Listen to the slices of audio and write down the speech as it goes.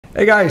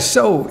Hey guys,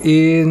 so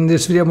in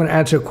this video I'm going to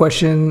answer a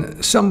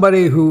question.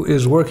 Somebody who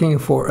is working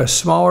for a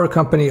smaller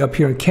company up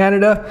here in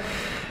Canada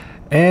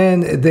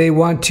and they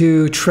want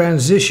to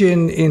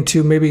transition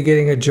into maybe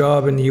getting a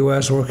job in the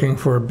US working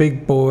for a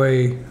big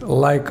boy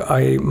like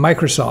a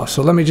Microsoft.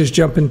 So let me just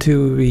jump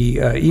into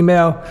the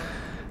email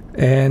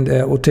and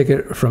we'll take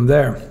it from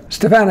there.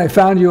 Stefan, I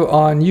found you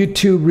on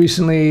YouTube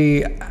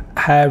recently.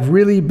 Have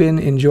really been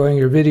enjoying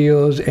your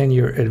videos and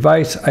your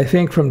advice. I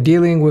think from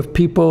dealing with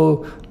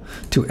people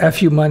to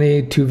FU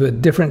money to the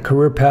different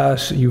career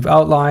paths you've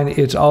outlined,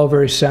 it's all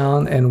very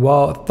sound and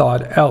well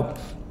thought out.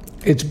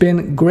 It's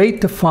been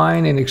great to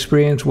find and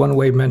experience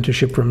one-way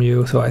mentorship from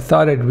you, so I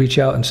thought I'd reach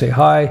out and say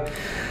hi,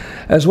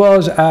 as well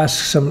as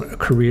ask some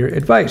career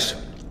advice.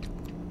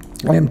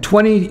 I am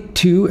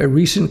 22, a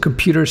recent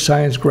computer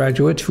science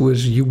graduate who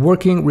is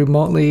working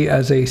remotely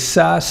as a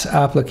SaaS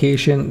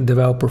application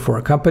developer for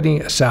a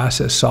company. SaaS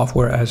is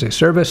software as a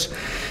service,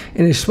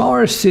 in a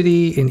smaller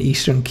city in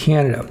Eastern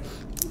Canada.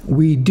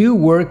 We do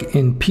work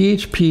in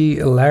PHP,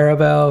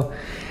 Laravel,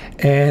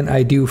 and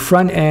I do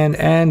front-end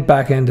and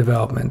back-end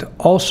development.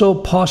 Also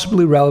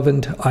possibly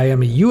relevant, I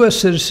am a US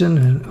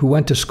citizen who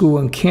went to school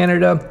in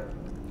Canada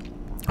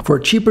for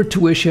cheaper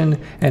tuition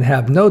and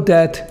have no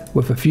debt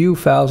with a few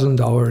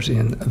 $1,000s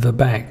in the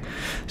bank.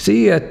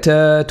 See, at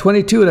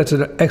 22, that's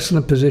an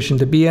excellent position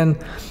to be in.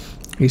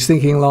 He's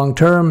thinking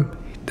long-term,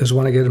 doesn't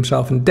want to get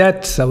himself in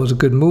debt. That was a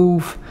good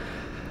move.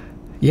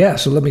 Yeah,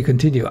 so let me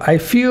continue. I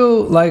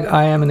feel like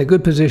I am in a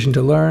good position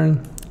to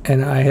learn,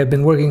 and I have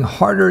been working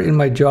harder in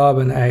my job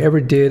than I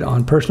ever did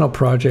on personal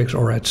projects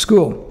or at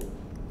school.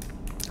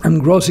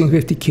 I'm grossing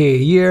 $50K a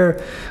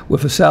year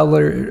with a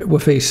salary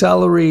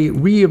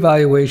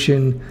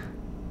reevaluation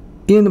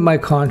in my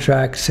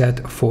contract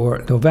set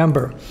for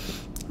November.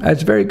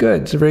 That's very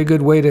good. It's a very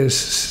good way to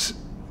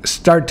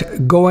start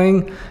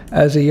going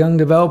as a young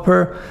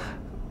developer.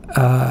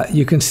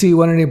 You can see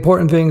one of the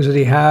important things that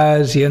he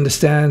has. He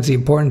understands the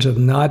importance of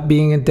not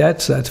being in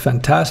debt, so that's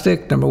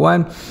fantastic, number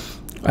one.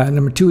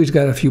 Number two, he's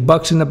got a few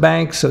bucks in the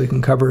bank so he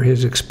can cover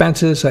his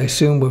expenses. I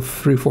assume with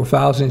 $3,000 or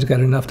 $4,000, he's got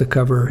enough to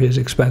cover his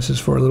expenses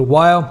for a little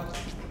while.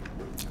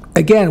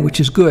 Again, which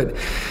is good.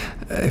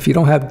 If you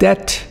don't have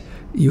debt,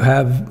 you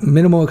have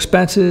minimal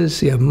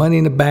expenses, you have money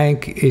in the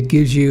bank, it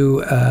gives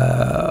you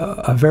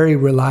a very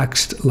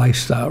relaxed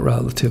lifestyle,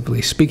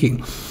 relatively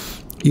speaking.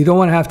 You don't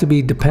want to have to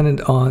be dependent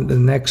on the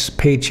next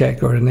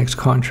paycheck or the next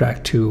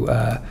contract to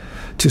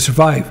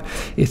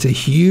survive. It's a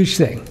huge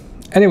thing.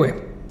 Anyway,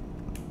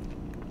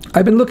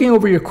 I've been looking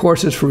over your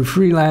courses for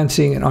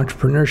freelancing and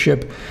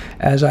entrepreneurship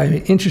as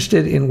I'm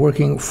interested in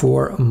working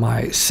for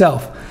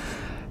myself.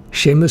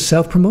 Shameless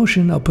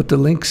self-promotion. I'll put the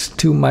links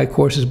to my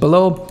courses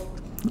below.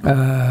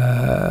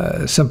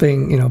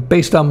 Something,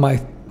 based on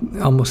my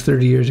almost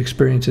 30 years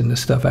experience in this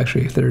stuff,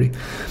 actually 30,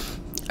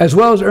 as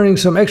well as earning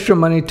some extra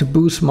money to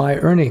boost my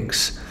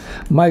earnings.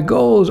 My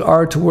goals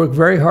are to work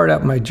very hard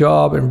at my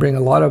job and bring a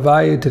lot of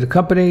value to the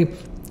company,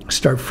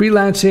 start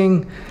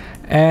freelancing,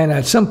 and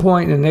at some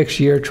point in the next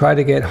year, try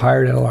to get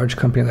hired at a large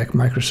company like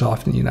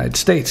Microsoft in the United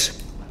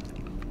States.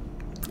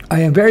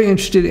 I am very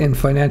interested in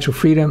financial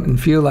freedom and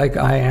feel like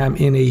I am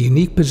in a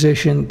unique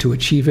position to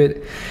achieve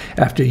it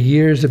after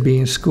years of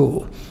being in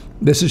school.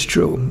 This is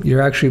true.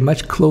 You're actually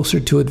much closer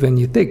to it than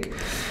you think.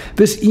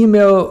 This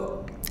email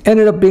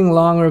ended up being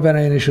longer than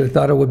I initially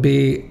thought it would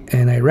be,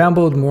 and I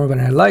rambled more than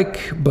I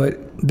like, but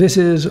this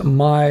is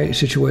my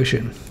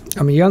situation.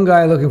 I'm a young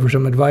guy looking for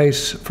some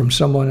advice from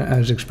someone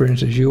as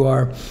experienced as you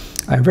are.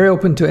 I'm very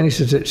open to any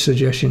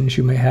suggestions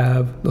you may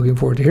have. Looking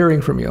forward to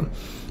hearing from you.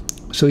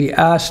 So he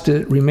asked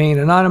to remain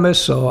anonymous,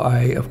 so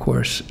I, of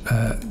course,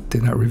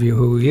 did not reveal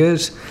who he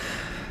is.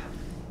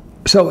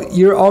 So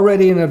you're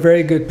already in a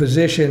very good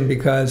position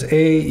because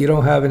A, you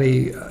don't have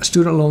any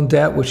student loan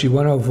debt, which you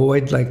want to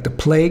avoid like the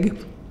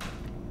plague.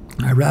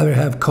 I'd rather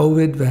have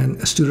COVID than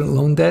a student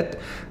loan debt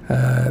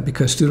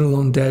because student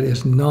loan debt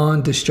is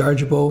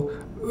non-dischargeable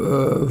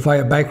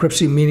via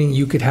bankruptcy, meaning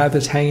you could have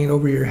this hanging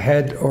over your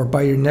head or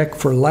by your neck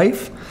for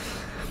life.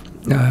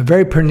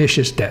 Very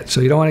pernicious debt.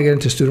 So you don't want to get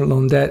into student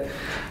loan debt.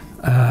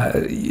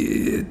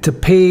 To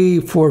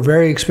pay for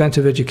very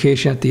expensive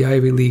education at the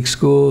Ivy League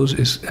schools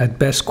is at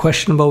best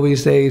questionable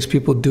these days.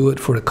 People do it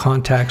for the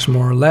contacts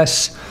more or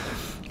less.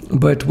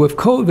 But with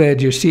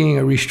COVID, you're seeing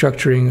a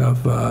restructuring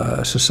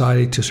of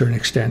society to a certain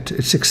extent.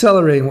 It's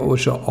accelerating what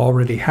was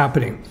already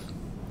happening.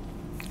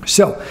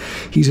 So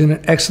he's in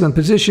an excellent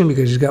position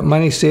because he's got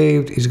money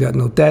saved, he's got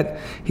no debt,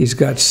 he's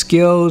got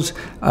skills.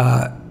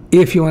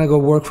 If you want to go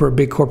work for a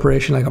big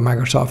corporation like a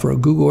Microsoft or a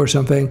Google or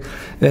something,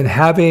 then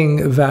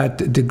having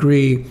that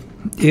degree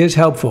is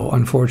helpful,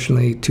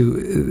 unfortunately,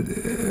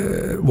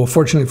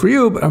 fortunately for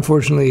you, but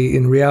unfortunately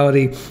in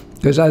reality,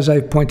 because as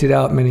I've pointed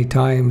out many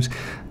times,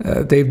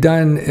 they've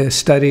done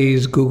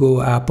studies,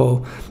 Google,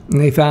 Apple,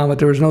 and they found that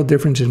there was no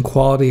difference in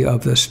quality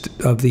of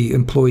the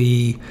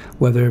employee,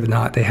 whether or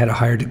not they had a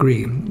higher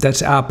degree.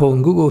 That's Apple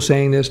and Google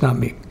saying this, not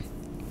me.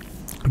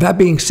 That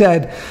being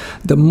said,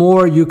 the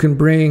more you can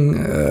bring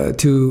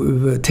to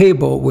the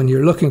table when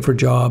you're looking for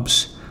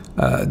jobs,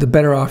 the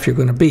better off you're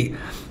going to be.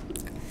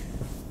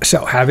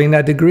 So having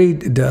that degree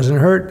doesn't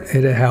hurt,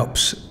 it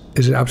helps.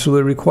 Is it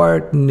absolutely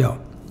required?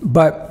 No.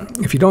 But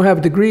if you don't have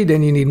a degree,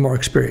 then you need more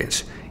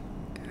experience.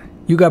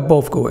 You got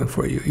both going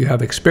for you. You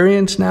have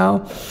experience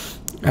now,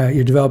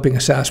 you're developing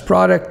a SaaS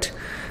product,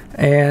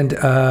 and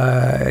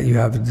you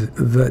have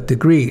the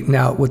degree.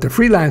 Now, what the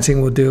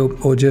freelancing will do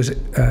will just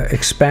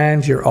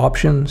expand your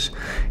options.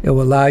 It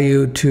will allow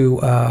you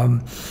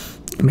to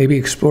maybe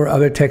explore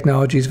other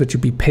technologies that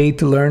you'll be paid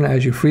to learn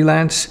as you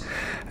freelance.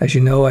 As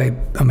you know,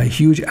 I'm a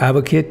huge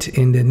advocate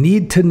in the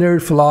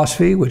need-to-nerd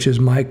philosophy, which is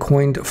my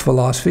coined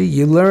philosophy.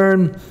 You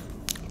learn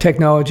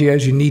technology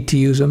as you need to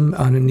use them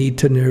on a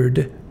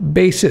need-to-nerd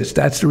basis.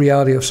 That's the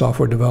reality of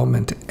software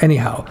development.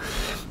 Anyhow,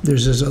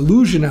 there's this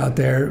illusion out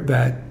there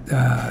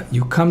that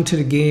you come to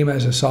the game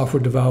as a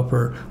software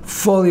developer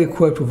fully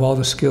equipped with all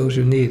the skills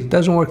you need. It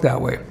doesn't work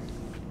that way.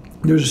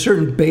 There's a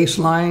certain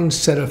baseline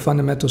set of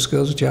fundamental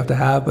skills that you have to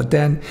have, but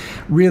then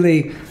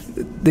really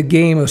the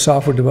game of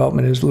software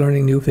development is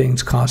learning new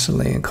things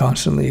constantly and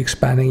constantly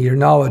expanding your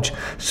knowledge,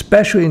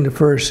 especially in the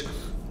first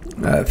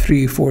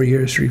 3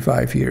 to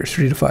 5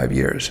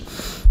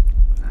 years.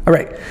 All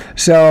right,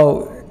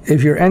 so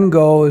if your end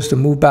goal is to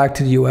move back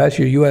to the US,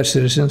 you're a US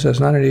citizen, so it's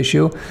not an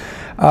issue.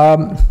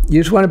 You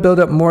just want to build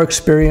up more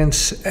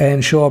experience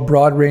and show a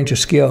broad range of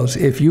skills.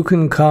 If you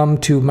can come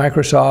to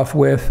Microsoft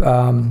with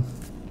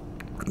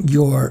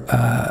your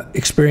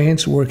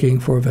experience working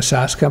for a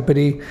SaaS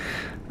company,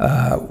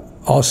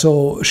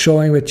 also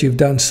showing that you've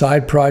done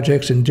side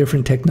projects in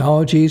different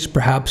technologies,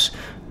 perhaps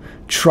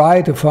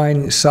try to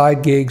find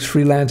side gigs,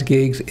 freelance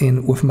gigs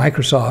with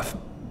Microsoft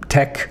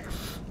tech,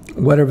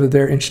 whatever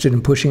they're interested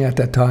in pushing at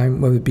that time,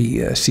 whether it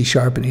be C#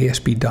 and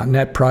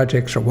ASP.NET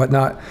projects or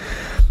whatnot.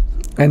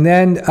 And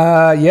then,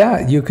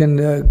 yeah, you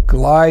can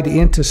glide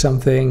into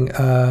something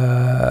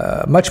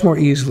much more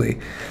easily.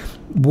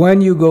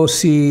 When you go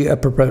see a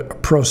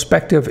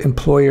prospective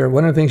employer,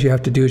 one of the things you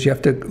have to do is you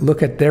have to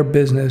look at their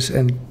business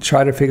and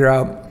try to figure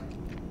out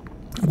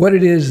what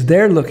it is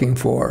they're looking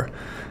for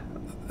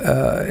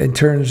in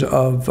terms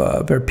of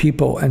their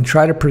people, and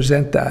try to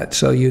present that.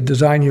 So you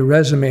design your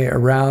resume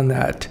around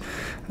that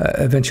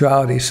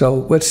eventuality.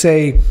 So let's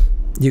say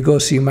you go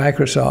see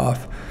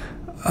Microsoft.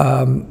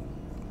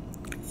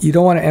 You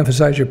don't want to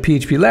emphasize your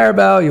PHP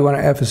Laravel. You want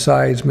to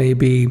emphasize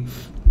maybe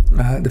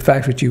the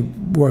fact that you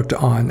worked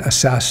on a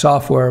SaaS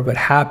software that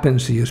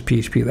happens to use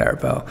PHP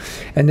Laravel.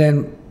 And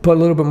then put a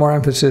little bit more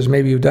emphasis.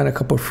 Maybe you've done a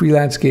couple of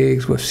freelance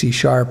gigs with C#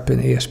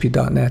 and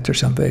ASP.NET or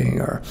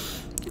something, or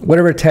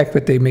whatever tech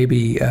that they may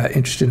be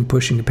interested in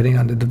pushing, depending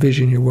on the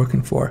division you're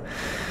working for.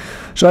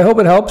 So I hope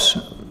it helps.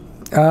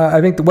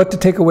 I think what to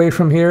take away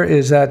from here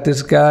is that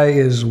this guy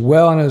is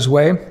well on his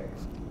way.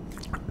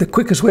 The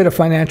quickest way to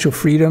financial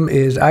freedom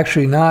is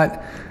actually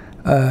not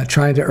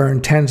trying to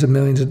earn tens of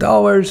millions of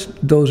dollars.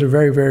 Those are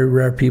very, very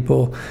rare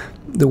people.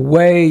 The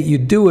way you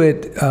do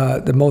it,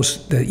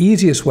 the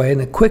easiest way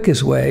and the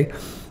quickest way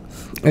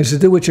is to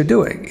do what you're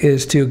doing,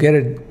 is to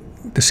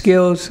get the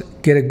skills,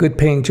 get a good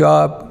paying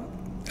job,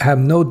 have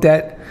no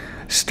debt,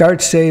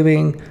 start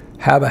saving,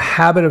 have a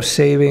habit of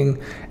saving,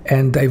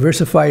 and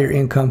diversify your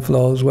income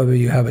flows, whether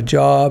you have a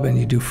job and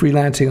you do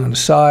freelancing on the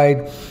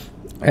side,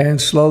 and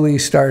slowly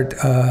start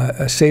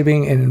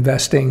saving and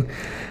investing.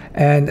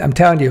 And I'm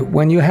telling you,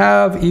 when you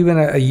have even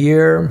a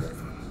year,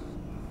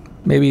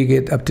 maybe you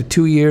get up to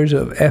 2 years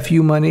of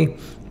FU money,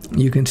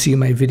 you can see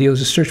my videos.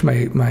 Just search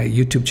my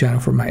YouTube channel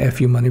for my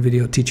FU money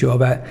video, teach you all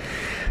that.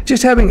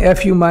 Just having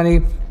FU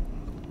money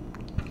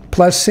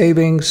plus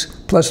savings,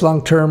 plus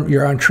long-term,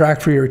 you're on track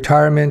for your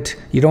retirement.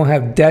 You don't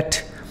have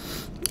debt,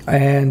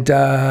 and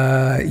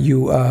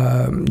you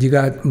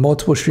got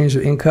multiple streams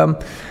of income.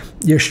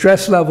 Your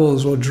stress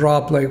levels will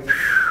drop like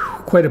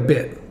quite a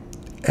bit,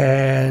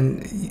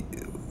 and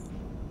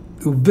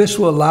this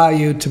will allow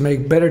you to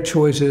make better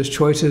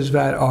choices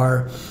that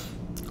are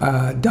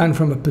done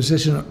from a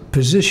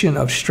position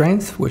of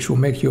strength, which will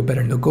make you a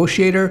better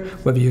negotiator,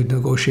 whether you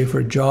negotiate for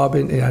a job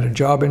at a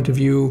job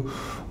interview,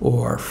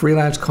 or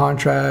freelance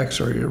contracts,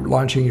 or you're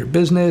launching your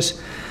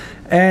business.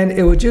 And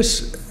it will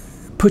just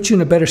put you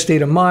in a better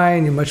state of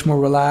mind. You're much more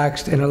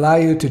relaxed, and allow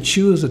you to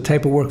choose the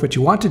type of work that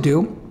you want to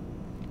do,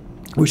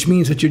 which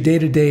means that your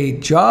day-to-day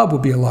job will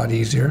be a lot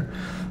easier.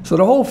 So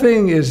the whole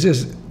thing is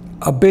just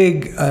a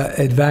big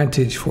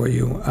advantage for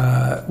you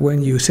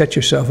when you set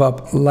yourself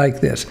up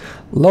like this.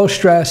 Low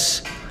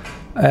stress,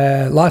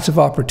 lots of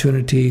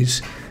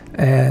opportunities,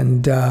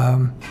 and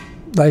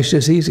life's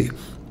just easy.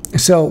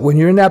 So when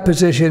you're in that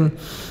position,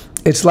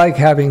 it's like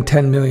having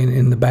 10 million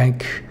in the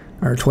bank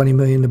or 20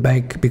 million in the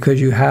bank, because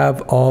you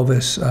have all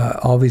these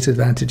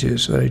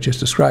advantages that I just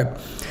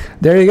described.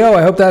 There you go.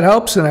 I hope that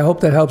helps, and I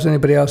hope that helps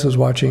anybody else who's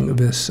watching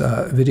this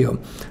video.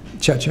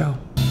 Ciao, ciao.